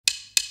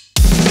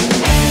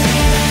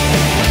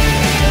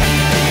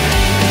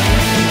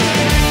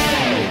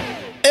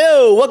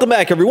welcome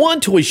back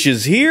everyone,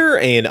 Plushes here,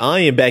 and I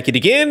am back yet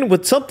again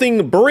with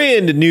something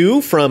brand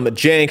new from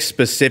Jakks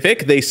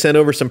Pacific. They sent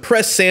over some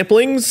press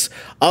samplings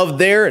of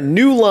their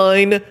new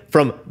line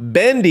from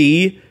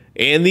Bendy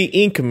and the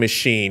Ink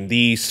Machine,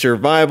 the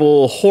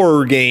survival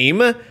horror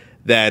game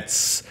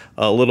that's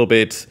a little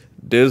bit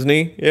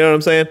Disney, you know what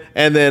I'm saying?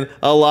 And then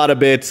a lot of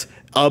bit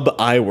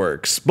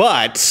iWorks,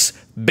 but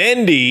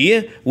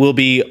Bendy will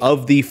be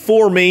of the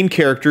 4 main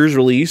characters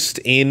released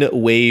in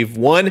Wave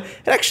 1.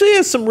 It actually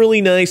has some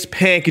really nice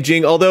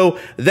packaging, although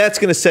that's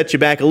going to set you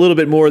back a little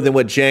bit more than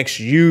what Jakks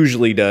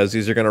usually does.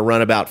 These are going to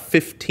run about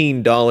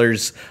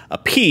 $15 a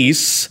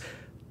piece.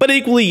 But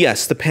equally,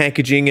 yes, the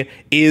packaging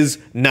is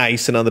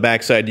nice, and on the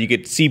backside you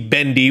get to see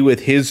Bendy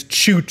with his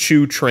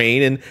choo-choo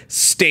train and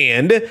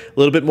stand. A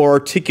little bit more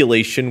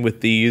articulation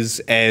with these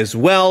as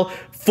well.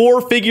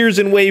 4 figures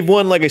in Wave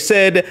 1, like I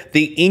said.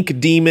 The Ink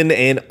Demon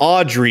and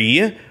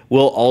Audrey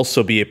will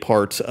also be a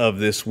part of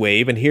this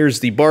wave. And here's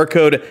the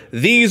barcode.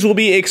 These will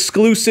be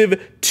exclusive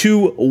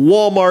to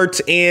Walmart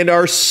and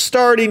are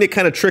starting to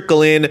kind of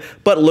trickle in,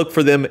 but look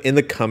for them in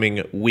the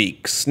coming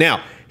weeks.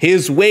 Now,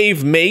 his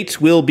wave mate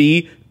will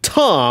be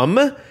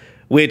Tom,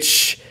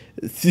 which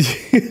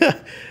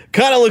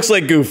kind of looks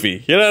like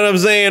Goofy, you know what I'm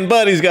saying?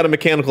 But he's got a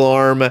mechanical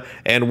arm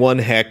and one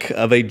heck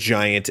of a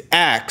giant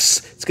axe.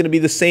 It's going to be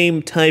the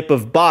same type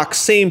of box,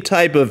 same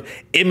type of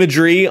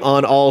imagery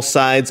on all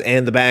sides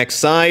and the back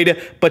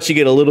side, but you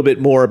get a little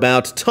bit more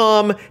about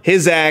Tom,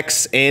 his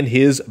axe, and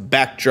his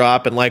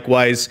backdrop. And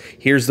likewise,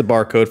 here's the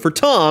barcode for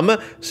Tom,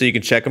 so you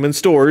can check them in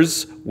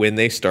stores when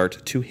they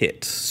start to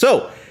hit.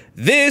 So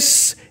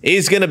this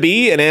is going to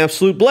be an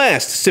absolute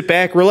blast. Sit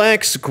back,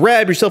 relax,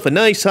 grab yourself a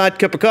nice hot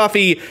cup of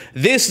coffee.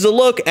 This is a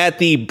look at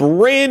the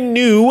brand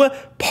new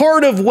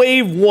part of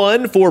Wave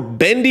 1 for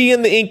Bendy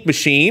and the Ink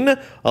Machine,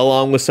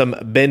 along with some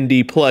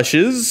Bendy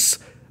plushes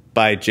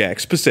by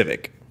Jakks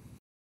Pacific.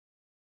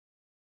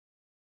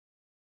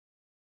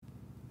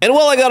 And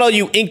while I got all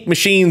you ink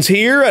machines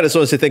here, I just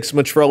want to say thanks so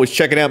much for always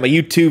checking out my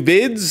YouTube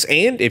vids.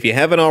 And if you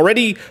haven't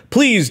already,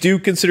 please do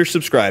consider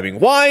subscribing.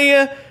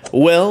 Why?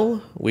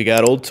 Well, we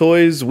got old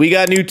toys, we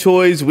got new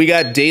toys, we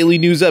got daily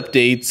news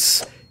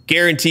updates.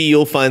 Guarantee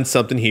you'll find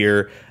something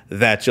here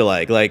that you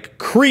like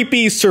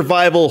creepy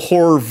survival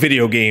horror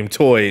video game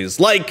toys,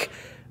 like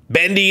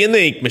Bendy and the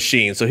Ink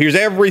Machine. So here's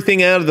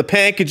everything out of the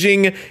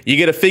packaging. You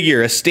get a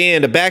figure, a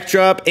stand, a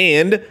backdrop,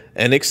 and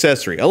an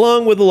accessory,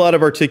 along with a lot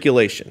of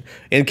articulation.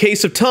 In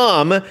case of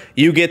Tom,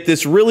 you get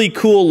this really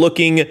cool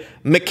looking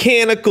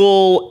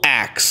mechanical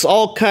axe,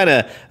 all kind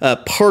of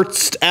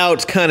partsed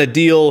out kind of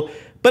deal,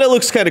 but it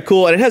looks kind of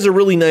cool, and it has a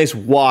really nice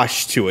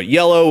wash to it.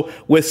 Yellow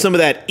with some of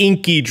that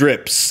inky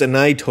drips, and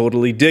I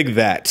totally dig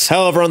that.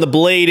 However, on the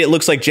blade, it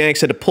looks like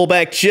Jakks had to pull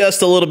back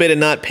just a little bit and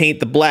not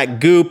paint the black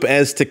goop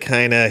as to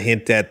kind of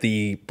hint at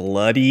the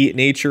bloody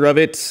nature of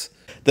it.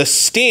 The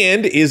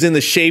stand is in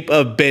the shape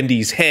of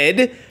Bendy's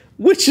head,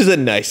 which is a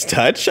nice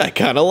touch. I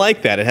kind of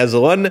like that. It has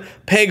one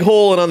peg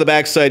hole, and on the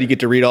backside, you get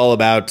to read all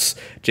about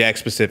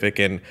Jakks Pacific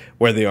and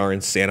where they are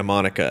in Santa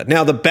Monica.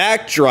 Now, the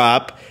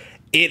backdrop,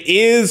 it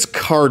is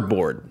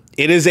cardboard.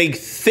 It is a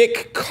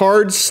thick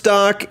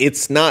cardstock.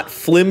 It's not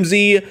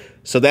flimsy,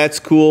 so that's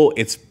cool.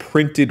 It's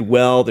printed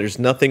well. There's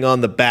nothing on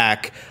the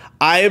back.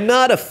 I am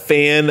not a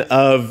fan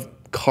of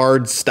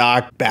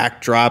cardstock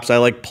backdrops. I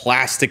like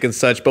plastic and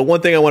such, but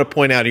one thing I want to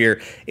point out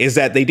here is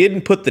that they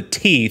didn't put the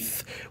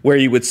teeth where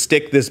you would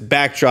stick this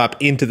backdrop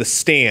into the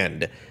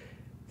stand.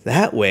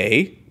 That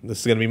way,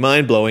 this is going to be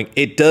mind-blowing,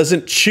 it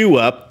doesn't chew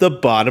up the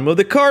bottom of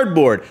the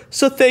cardboard.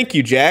 So thank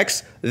you,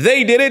 Jakks.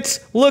 They did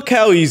it. Look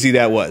how easy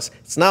that was.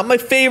 It's not my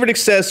favorite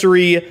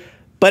accessory,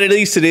 but at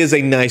least it is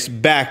a nice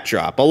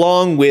backdrop,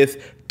 along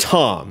with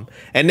Tom.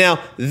 And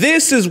now,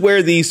 this is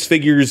where these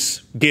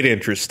figures get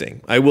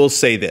interesting. I will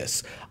say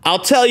this. I'll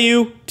tell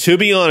you, to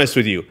be honest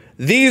with you,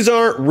 these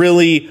aren't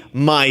really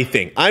my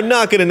thing. I'm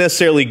not going to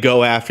necessarily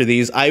go after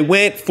these. I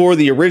went for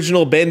the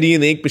original Bendy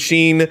and the Ink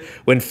Machine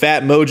when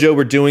Fat Mojo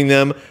were doing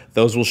them.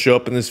 Those will show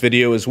up in this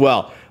video as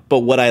well. But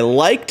what I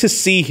like to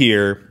see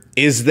here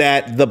is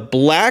that the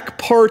black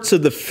parts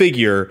of the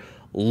figure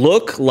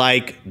look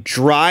like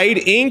dried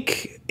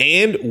ink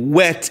and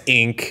wet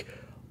ink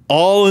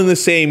all in the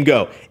same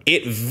go.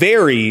 It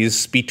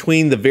varies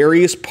between the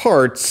various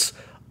parts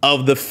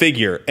of the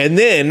figure. And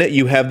then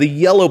you have the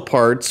yellow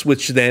parts,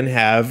 which then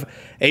have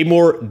a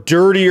more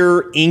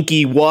dirtier,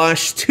 inky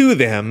wash to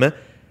them,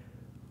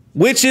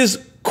 which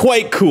is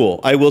quite cool,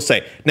 I will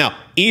say. Now,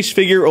 each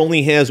figure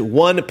only has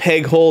one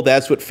peg hole.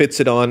 That's what fits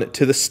it on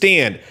to the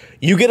stand.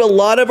 You get a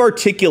lot of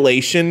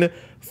articulation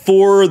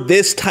for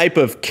this type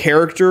of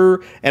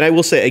character. And I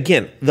will say,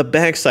 again, the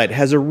backside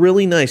has a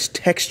really nice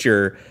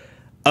texture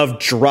of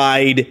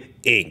dried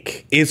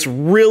ink. It's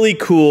really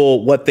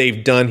cool what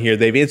they've done here.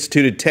 They've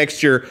instituted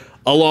texture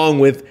along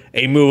with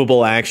a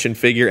movable action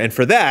figure, and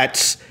for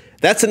that,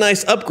 that's a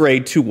nice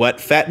upgrade to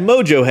what Fat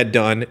Mojo had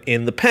done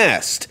in the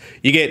past.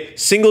 You get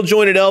single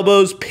jointed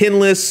elbows,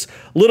 pinless,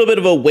 a little bit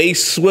of a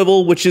waist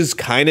swivel, which is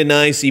kind of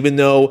nice, even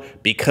though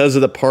because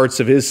of the parts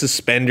of his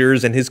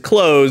suspenders and his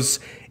clothes,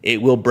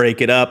 It will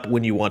break it up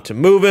when you want to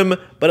move him,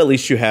 but at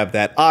least you have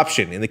that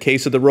option. In the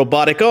case of the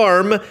robotic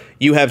arm,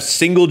 you have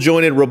single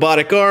jointed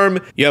robotic arm,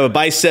 you have a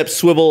bicep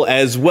swivel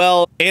as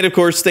well, and of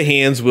course the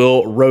hands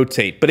will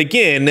rotate. But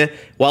again,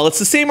 while it's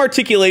the same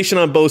articulation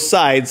on both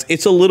sides,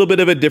 it's a little bit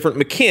of a different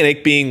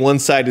mechanic, being one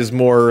side is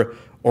more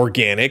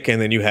organic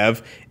and then you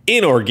have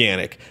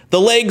inorganic.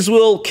 The legs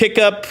will kick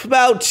up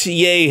about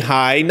yay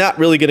high, not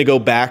really going to go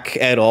back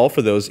at all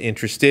for those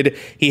interested.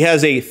 He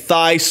has a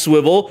thigh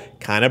swivel,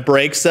 kind of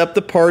breaks up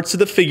the parts of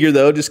the figure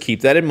though, just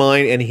keep that in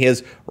mind, and he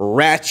has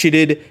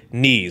ratcheted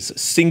knees,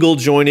 single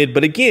jointed,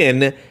 but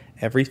again,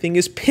 everything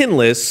is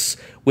pinless,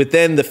 with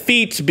then the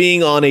feet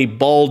being on a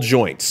ball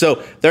joint.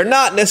 So they're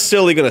not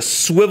necessarily going to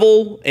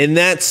swivel in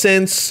that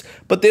sense,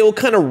 but they will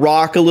kind of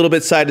rock a little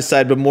bit side to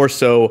side, but more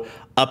so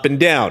up and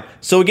down.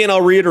 So again,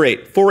 I'll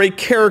reiterate, for a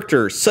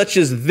character such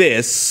as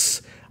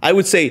this, I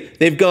would say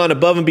they've gone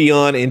above and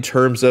beyond in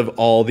terms of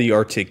all the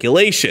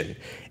articulation.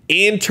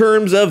 In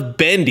terms of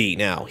Bendy,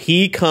 now,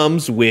 he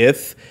comes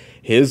with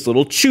his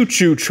little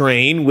choo-choo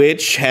train,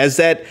 which has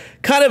that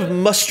kind of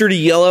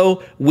mustardy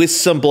yellow with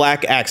some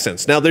black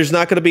accents. Now, there's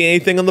not going to be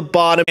anything on the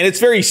bottom, and it's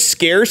very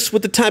scarce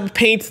with the type of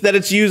paint that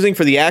it's using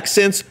for the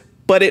accents,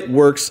 but it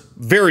works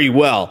very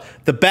well.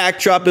 The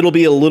backdrop, it'll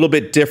be a little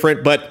bit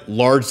different, but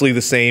largely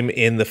the same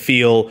in the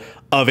feel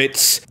of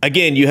it.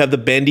 Again, you have the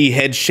bendy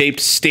head-shaped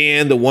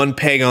stand, the one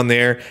peg on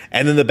there,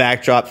 and then the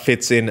backdrop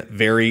fits in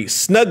very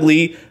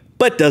snugly,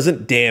 but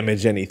doesn't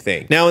damage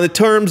anything. Now, in the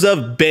terms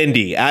of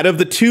Bendy, out of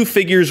the two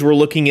figures we're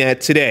looking at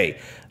today,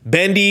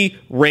 Bendy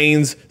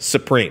reigns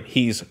supreme.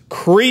 He's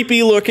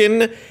creepy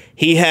looking.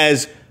 He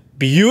has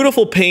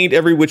beautiful paint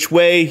every which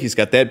way. He's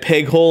got that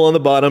peg hole on the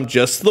bottom,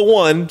 just the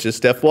one,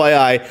 just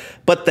FYI.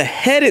 But the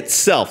head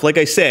itself, like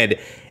I said,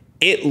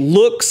 it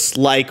looks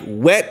like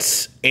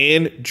wet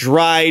and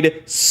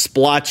dried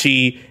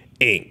splotchy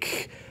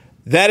ink.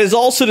 That is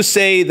also to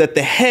say that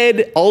the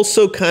head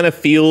also kind of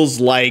feels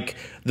like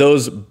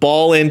those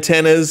ball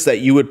antennas that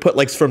you would put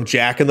like from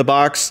Jack in the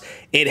Box.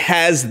 It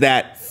has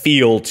that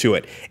feel to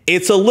it.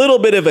 It's a little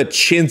bit of a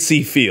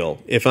chintzy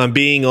feel, if I'm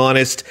being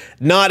honest,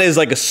 not as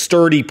like a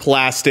sturdy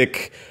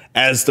plastic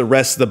as the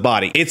rest of the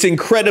body. It's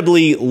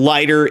incredibly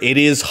lighter, it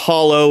is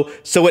hollow,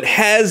 so it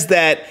has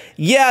that,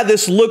 yeah,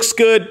 this looks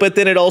good, but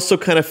then it also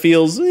kind of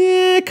feels,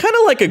 kind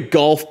of like a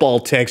golf ball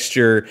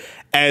texture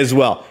as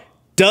well.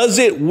 Does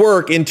it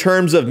work in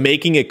terms of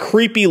making a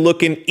creepy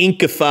looking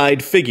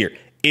inkified figure?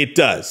 It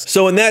does.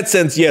 So in that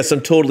sense, yes,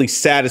 I'm totally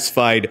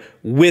satisfied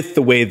with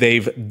the way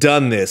they've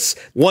done this.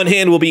 One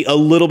hand will be a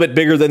little bit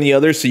bigger than the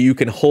other, so you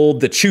can hold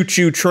the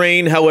choo-choo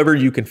train. However,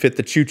 you can fit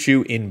the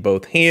choo-choo in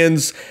both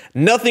hands.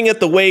 Nothing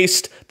at the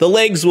waist. The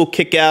legs will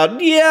kick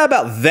out, yeah,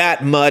 about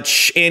that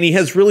much. And he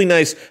has really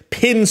nice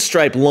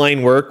pinstripe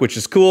line work, which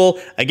is cool.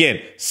 Again,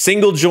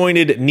 single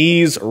jointed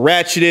knees,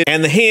 ratcheted,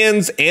 and the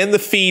hands and the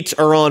feet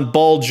are on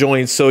ball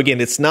joints. So again,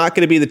 it's not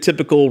going to be the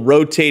typical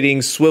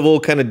rotating swivel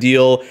kind of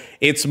deal.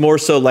 It's more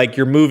so like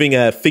you're moving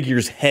a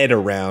figure's head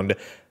around.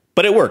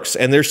 But it works,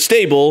 and they're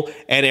stable,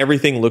 and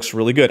everything looks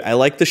really good. I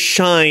like the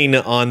shine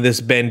on this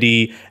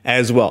Bendy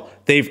as well.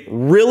 They've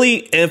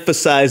really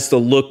emphasized the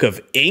look of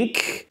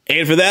ink,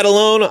 and for that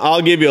alone,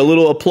 I'll give you a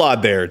little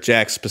applaud there,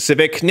 Jakks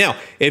Pacific. Now,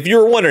 if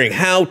you're wondering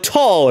how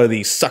tall are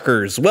these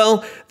suckers,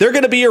 well, they're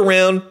going to be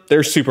around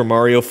their Super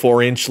Mario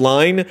 4-inch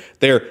line,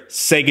 their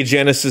Sega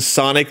Genesis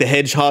Sonic the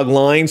Hedgehog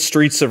line,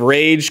 Streets of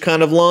Rage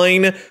kind of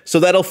line, so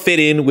that'll fit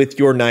in with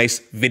your nice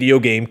video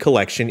game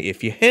collection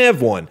if you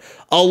have one,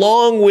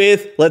 along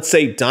with, let's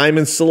say,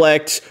 Diamond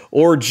Select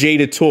or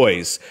Jada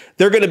Toys.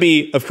 They're going to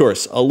be, of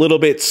course, a little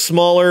bit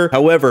smaller.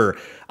 However,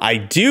 I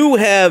do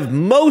have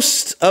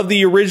most of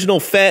the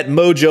original Fat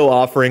Mojo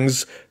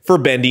offerings for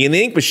Bendy and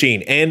the Ink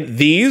Machine, and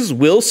these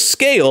will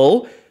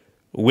scale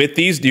with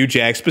these new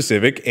Jakks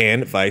Pacific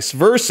and vice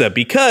versa,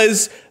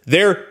 because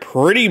they're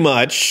pretty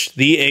much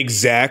the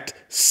exact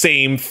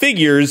same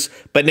figures,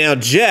 but now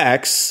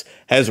Jakks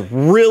has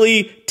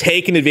really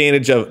taken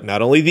advantage of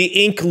not only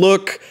the ink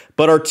look,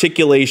 but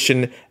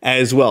articulation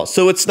as well.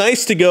 So it's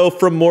nice to go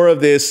from more of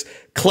this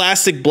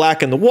classic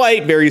black and the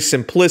white, very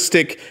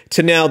simplistic,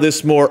 to now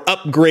this more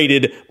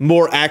upgraded,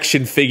 more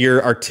action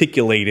figure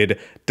articulated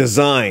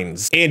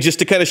designs. And just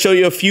to kind of show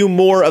you a few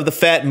more of the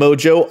Fat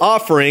Mojo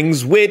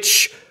offerings,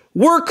 which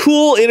were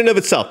cool in and of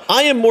itself.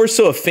 I am more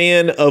so a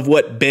fan of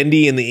what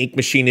Bendy and the Ink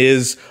Machine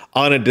is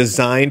on a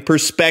design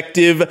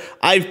perspective.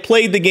 I've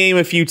played the game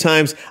a few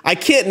times. I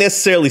can't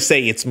necessarily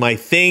say it's my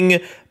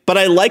thing, but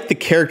I like the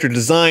character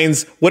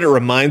designs, what it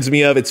reminds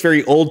me of. It's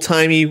very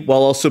old-timey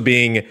while also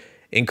being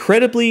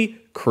incredibly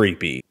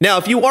creepy. Now,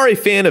 if you are a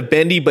fan of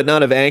Bendy but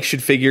not of action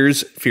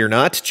figures, fear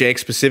not,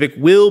 Jakks Pacific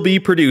will be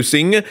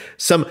producing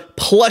some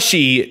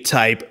plushie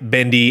type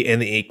Bendy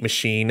and the Ink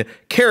Machine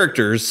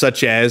characters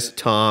such as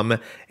Tom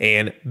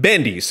and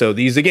Bendy. So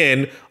these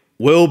again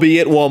will be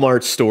at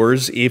Walmart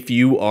stores if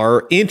you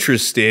are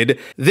interested.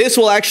 This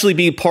will actually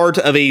be part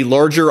of a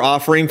larger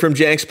offering from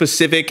Jakks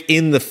Pacific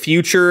in the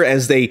future,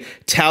 as they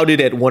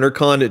touted at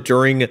WonderCon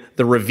during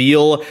the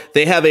reveal.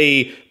 They have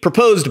a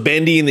proposed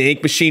Bendy and the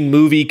Ink Machine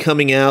movie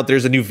coming out.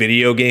 There's a new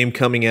video game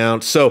coming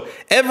out. So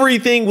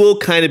everything will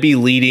kind of be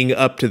leading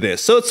up to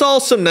this. So it's all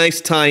some nice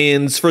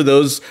tie-ins for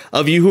those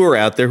of you who are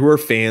out there who are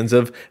fans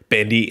of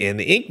Bendy and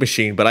the Ink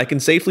Machine. But I can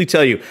safely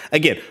tell you,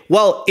 again,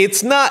 while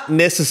it's not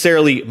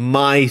necessarily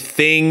my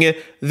thing,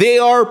 they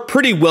are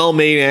pretty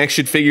well-made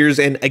action figures,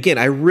 and again,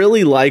 I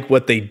really like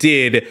what they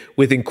did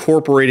with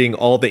incorporating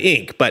all the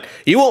ink, but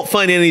you won't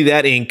find any of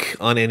that ink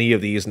on any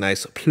of these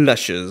nice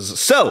plushes.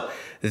 So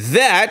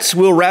that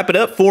will wrap it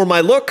up for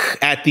my look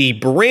at the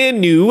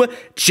brand new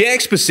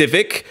Jakks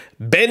Pacific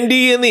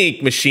Bendy and the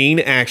Ink Machine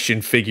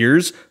action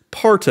figures,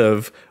 part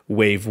of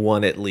Wave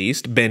 1 at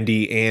least,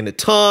 Bendy and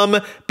Tom.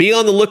 Be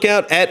on the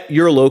lookout at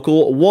your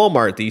local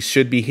Walmart. These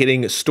should be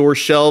hitting store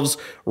shelves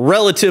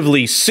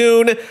relatively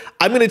soon.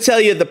 I'm going to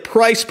tell you the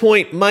price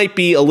point might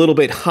be a little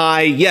bit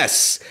high.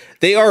 Yes,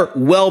 they are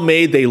well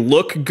made. They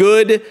look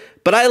good,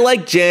 but I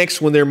like Jakks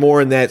when they're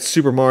more in that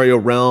Super Mario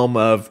realm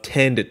of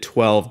 $10 to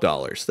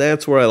 $12.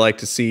 That's where I like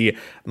to see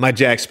my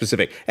Jakks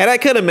Pacific. And I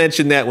kind of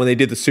mentioned that when they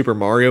did the Super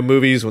Mario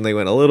movies, when they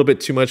went a little bit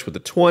too much with the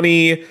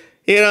 20.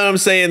 You know what I'm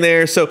saying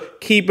there? So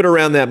keep it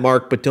around that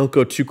mark, but don't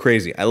go too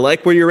crazy. I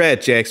like where you're at,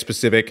 Jakks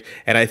Pacific,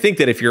 and I think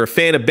that if you're a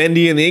fan of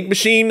Bendy and the Ink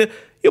Machine,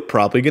 you're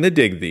probably going to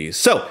dig these.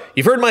 So,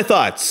 you've heard my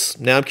thoughts.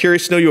 Now I'm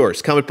curious to know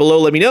yours. Comment below,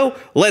 let me know.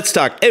 Let's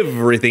talk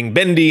everything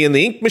Bendy and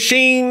the Ink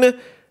Machine,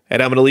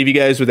 and I'm going to leave you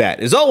guys with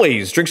that. As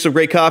always, drink some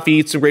great coffee,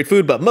 eat some great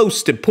food, but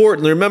most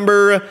importantly,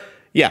 remember,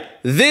 yeah,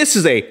 this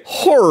is a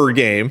horror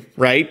game,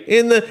 right?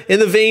 In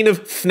the vein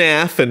of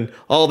FNAF and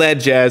all that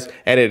jazz,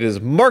 and it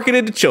is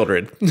marketed to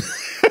children.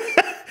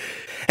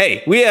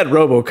 Hey, we had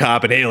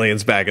RoboCop and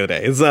Aliens back in the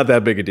day. It's not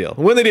that big a deal.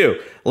 When they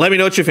do, let me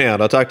know what you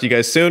found. I'll talk to you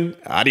guys soon.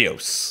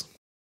 Adios.